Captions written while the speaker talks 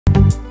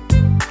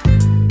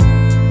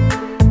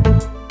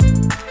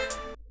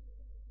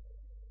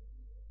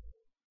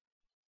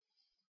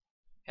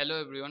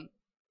Hello everyone.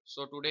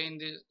 So today in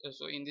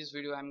this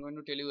video I'm going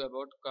to tell you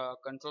about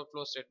control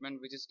flow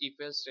statement, which is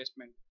if-else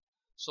statement.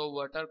 So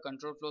what are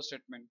control flow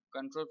statement?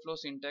 Control flow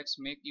syntax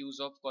make use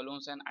of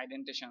colons and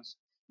indentations.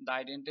 The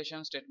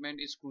indentation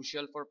statement is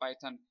crucial for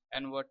Python,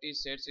 and what it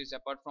sets is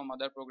apart from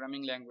other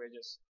programming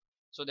languages.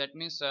 So that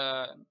means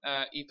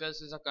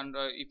if-else is a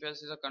controls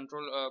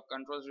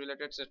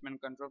related statement,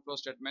 control flow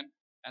statement,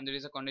 and there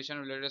is a condition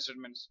related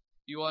statements.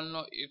 You all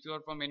know, if you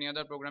are from any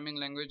other programming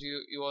language,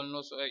 you all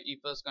know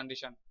if-else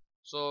condition.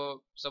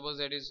 So suppose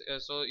that is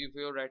so if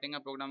you are writing a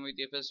program with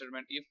if-else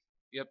statement, if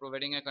you are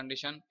providing a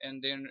condition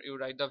and then you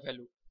write the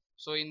value.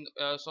 So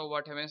so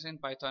what happens in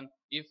Python,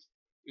 if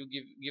you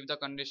give the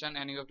condition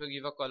and you have to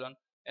give a colon,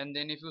 and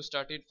then if you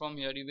start it from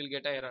here, you will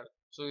get an error.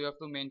 So you have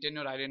to maintain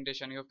your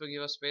indentation, you have to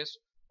give a space,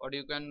 or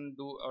you can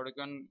do, or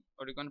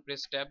you can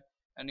press tab,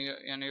 and you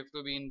have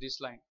to be in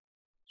this line.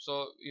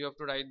 So you have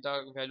to write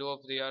the value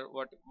of there,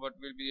 what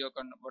will be your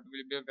what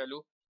will be a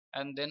value,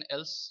 and then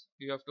else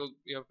you have to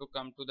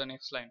come to the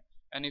next line.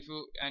 And if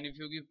you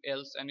give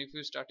else, and if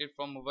you start it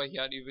from over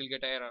here, you will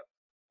get error.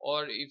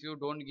 Or if you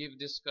don't give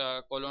this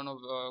colon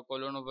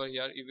over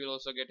here, you will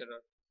also get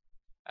error.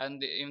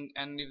 And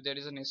if there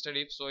is a nested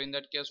if, so in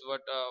that case,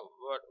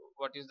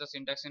 what is the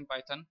syntax in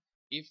Python?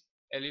 If,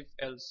 elif,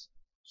 else.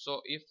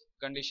 So if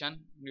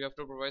condition, you have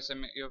to provide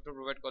you have to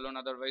provide colon,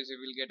 otherwise you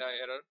will get a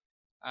error.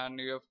 And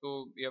you have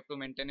to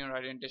maintain your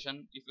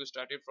indentation. If you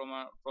start it from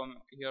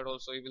here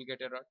also, you will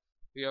get error.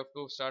 You have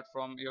to start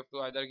from, you have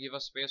to either give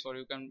a space, or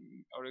you can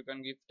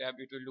give tab,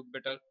 it will look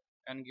better.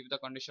 And give the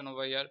condition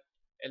over here,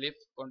 elif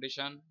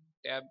condition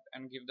tab,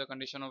 and give the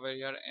condition over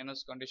here, and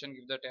else condition,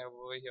 give the tab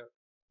over here.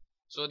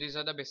 So these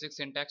are the basic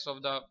syntax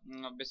of the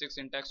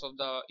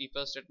if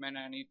else statement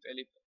and if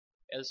elif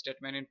else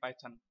statement in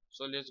Python.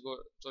 So let's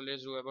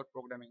do about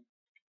programming.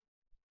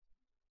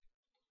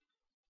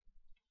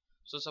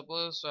 So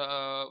suppose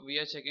we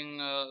are checking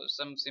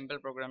some simple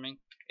programming,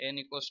 n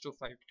equals to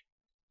 5.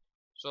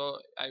 So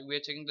we are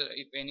checking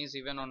if n is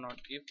even or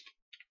not. If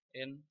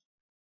n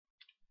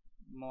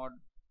mod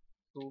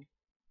 2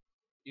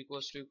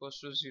 equals to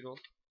 0,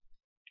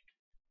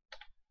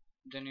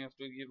 then you have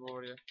to give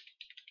over here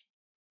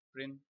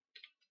print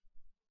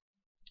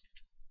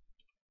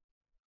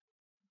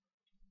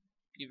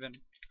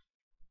even,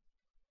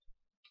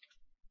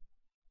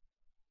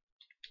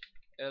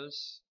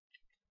 else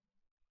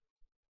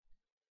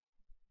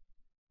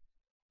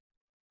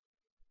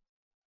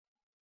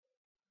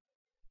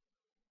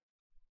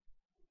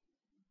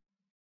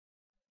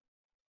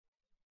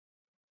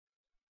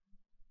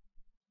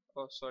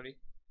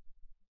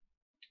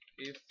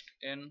if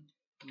n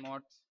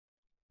mod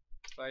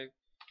 5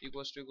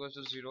 equals to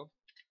 0,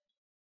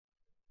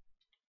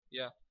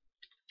 yeah,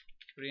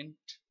 print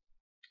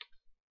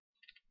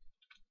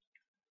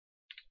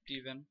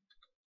even,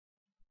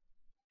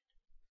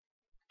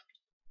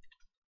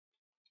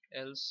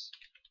 else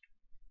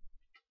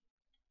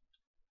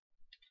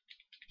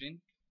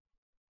print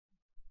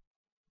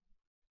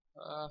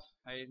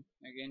I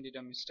again did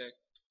a mistake.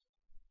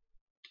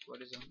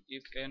 What is it?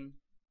 If n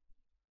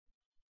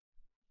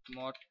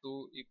mod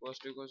 2 equals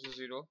to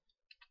 0,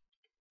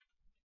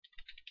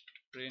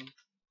 print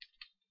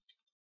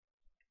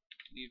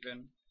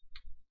even,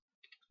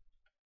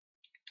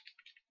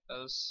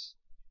 else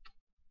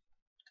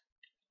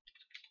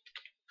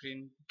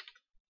print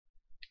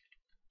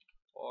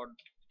odd.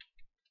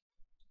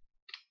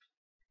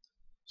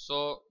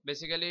 So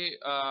basically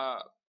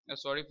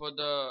sorry for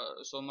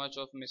the so much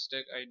of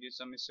mistake, I did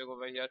some mistake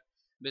over here.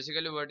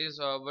 Basically what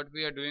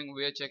we are doing,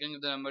 we are checking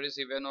if the number is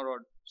even or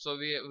odd. So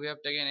we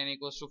have taken n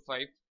equals to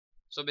 5.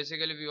 So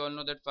basically we all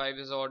know that 5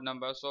 is an odd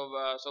number. So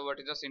so what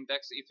is the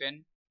syntax? If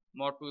n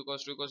mod 2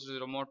 equals to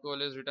 0, mod 2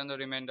 always return the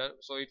remainder,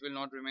 so it will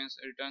not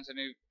returns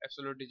any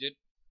absolute digit.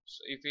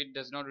 So if it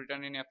does not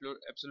return any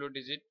absolute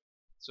digit,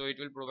 so it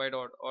will provide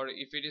odd. Or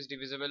if it is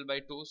divisible by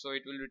 2, so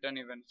it will return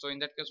even. So in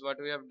that case,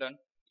 what we have done,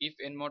 if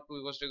n mod 2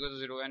 equals to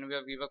 0, and we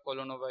have give a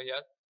colon over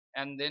here,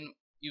 and then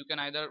you can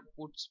either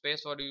put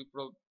space, or you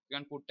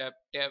can put tab,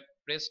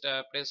 press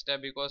tab,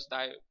 because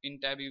in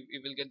tab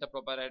you will get the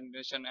proper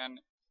indentation, and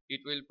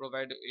it will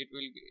provide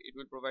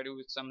you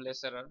with some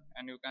less error,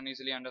 and you can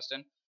easily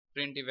understand.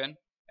 Print even,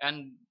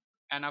 and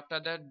after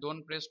that,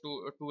 don't press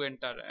to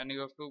enter, and you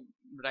have to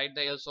write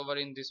the else over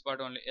in this part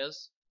only,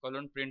 else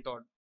colon print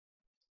odd.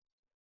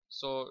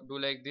 So do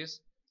like this,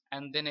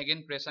 and then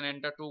again press and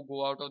enter to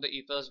go out of the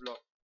if else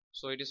block,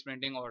 so it is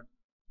printing odd.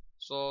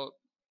 So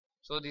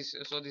this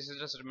is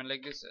the statement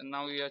like this. And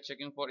now we are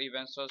checking for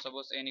events. So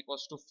suppose n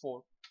equals to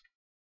 4,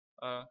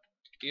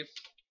 if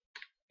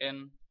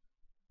n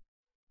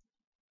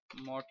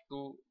mod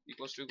 2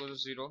 equals to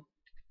 0,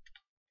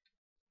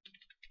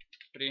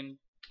 print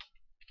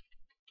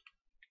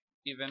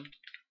even,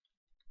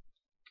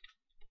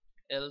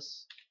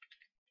 else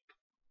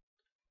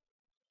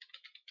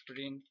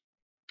print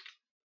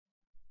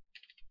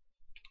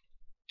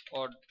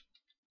odd.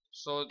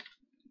 So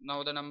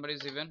now the number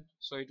is even,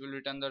 so it will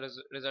return the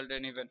result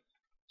in even.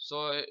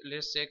 So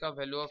let's take a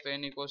value of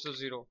n equals to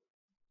 0.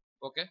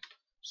 Okay,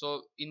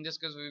 so in this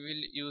case we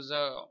will use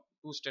a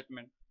two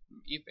statement,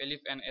 if, elif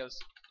and else.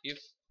 if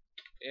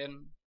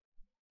n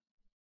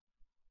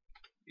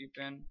if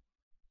n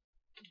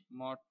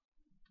mod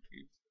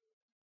if,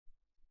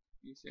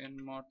 if n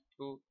mod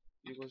 2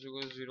 equals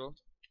 0,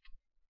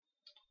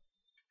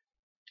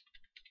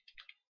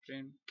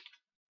 print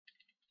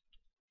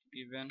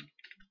even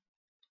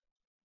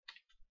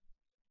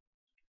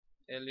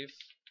elif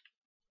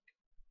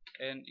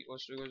n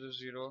equals to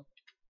 0,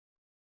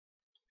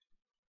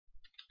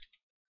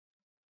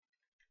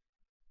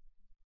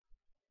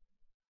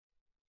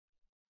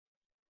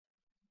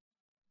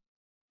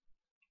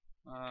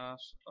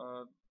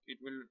 it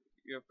will,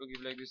 you have to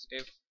give like this,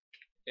 if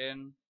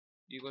n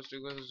equals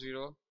to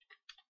 0,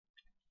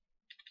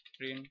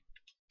 print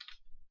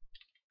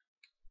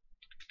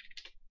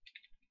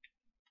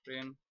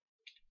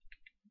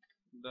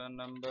the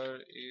number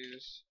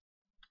is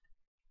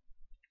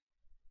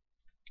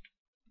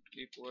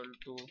equal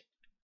to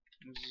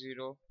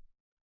 0,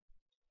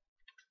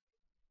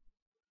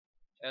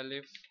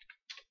 elif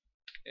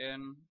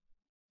n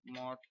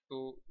mod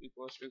 2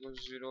 equals to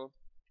 0,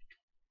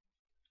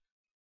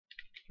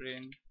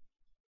 print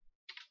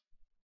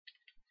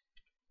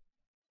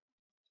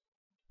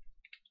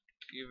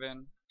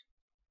even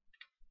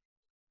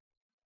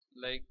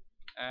like,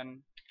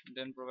 and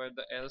then provide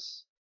the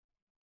else,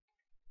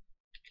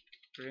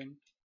 print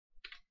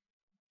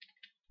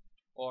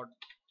odd.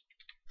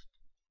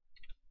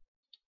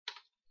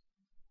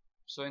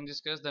 So in this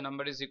case the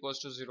number is equals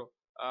to 0.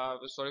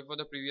 Sorry for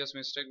the previous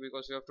mistake,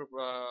 because you have to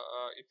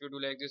if you do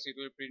like this, it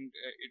will print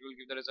it will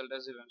give the result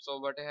as even. So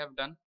what I have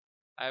done,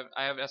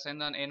 I have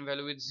assigned an n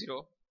value with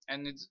 0,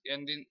 and it's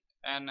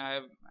and I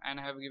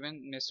have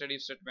given nested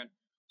if statement.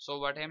 So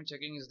what I am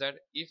checking is that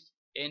if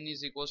n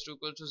is equal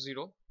to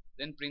 0,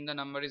 then print the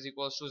number is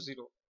equals to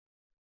 0.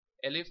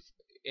 Elif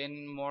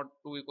n mod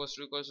 2 equals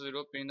to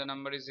 0, print the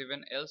number is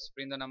even, else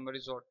print the number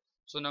is odd.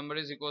 So number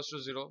is equals to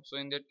 0. So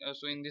in that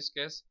so in this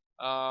case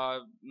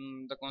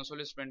the console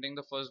is printing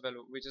the first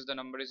value, which is the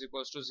number is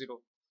equals to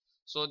 0.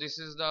 So this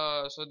is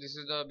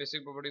the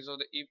basic properties of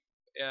the if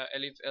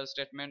elif else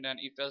statement and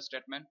if else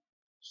statement.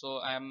 So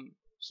I am,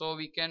 so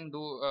we can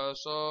do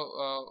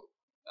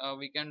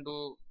we can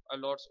do a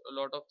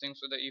lot of things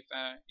with the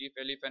if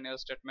elif and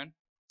else statement.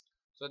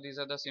 So these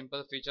are the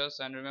simple features,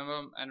 and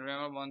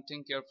remember one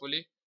thing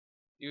carefully.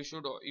 You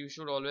should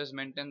always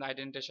maintain the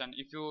indentation.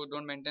 If you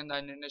don't maintain the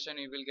indentation,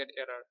 you will get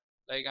error.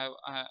 Like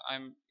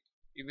I'm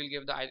you will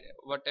give the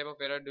what type of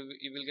error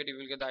you will get? You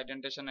will get the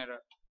indentation error.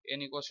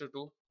 N equals to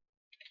 2,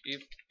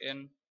 if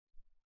n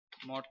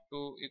mod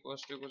 2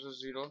 equals to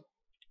 0,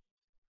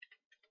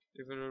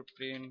 if you will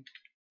print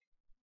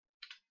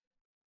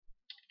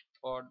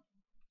odd.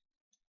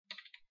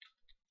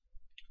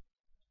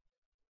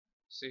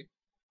 See,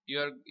 you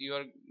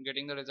are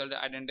getting the result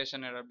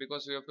indentation error,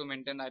 because you have to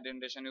maintain the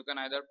indentation. You can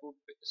either put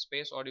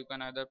space, or you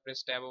can either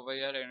press tab over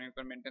here, and you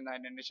can maintain the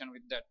indentation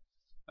with that.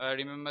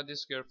 Remember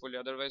this carefully,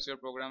 otherwise your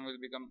program will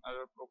become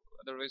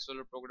otherwise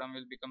your program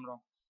will become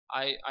wrong.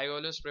 I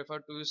always prefer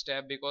to use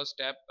tab, because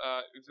tab,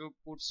 if you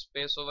put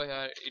space over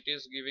here, it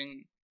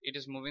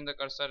is moving the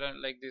cursor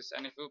like this,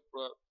 and if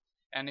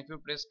you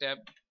press tab,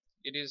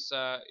 it is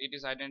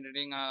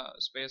identifying a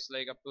space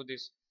like up to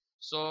this.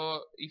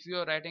 So if you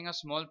are writing a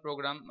small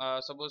program,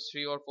 suppose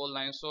 3 or 4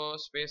 lines, so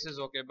space is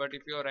okay. But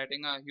if you are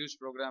writing a huge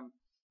program,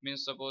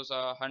 means suppose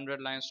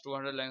 100 lines,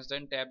 200 lines,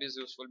 then tab is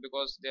useful,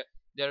 because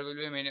there will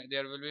be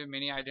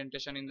many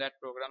indentation in that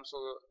program. So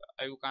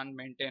you can't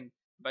maintain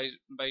by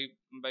by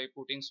by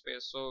putting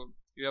space. So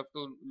you have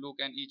to look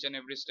at each and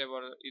every step,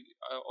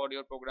 or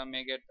your program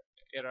may get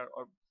error,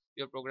 or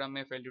your program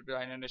may fail due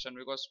to indentation,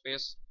 because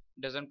space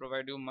doesn't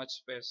provide you much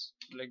space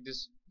like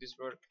this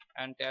word,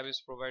 and tab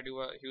is provide you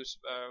a huge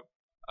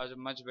a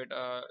much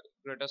better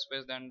greater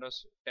space than the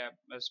tab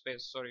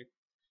space, sorry.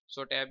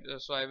 So tab,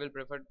 so I will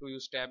prefer to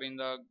use tab in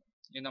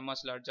a much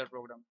larger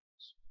program,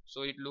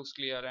 so it looks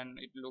clear and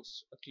it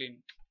looks clean.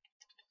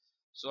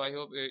 So I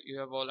hope you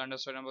have all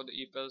understood about the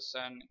if else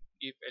and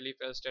if elif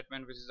else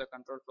statement, which is the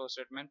control flow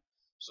statement.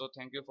 So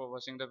thank you for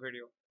watching the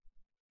video.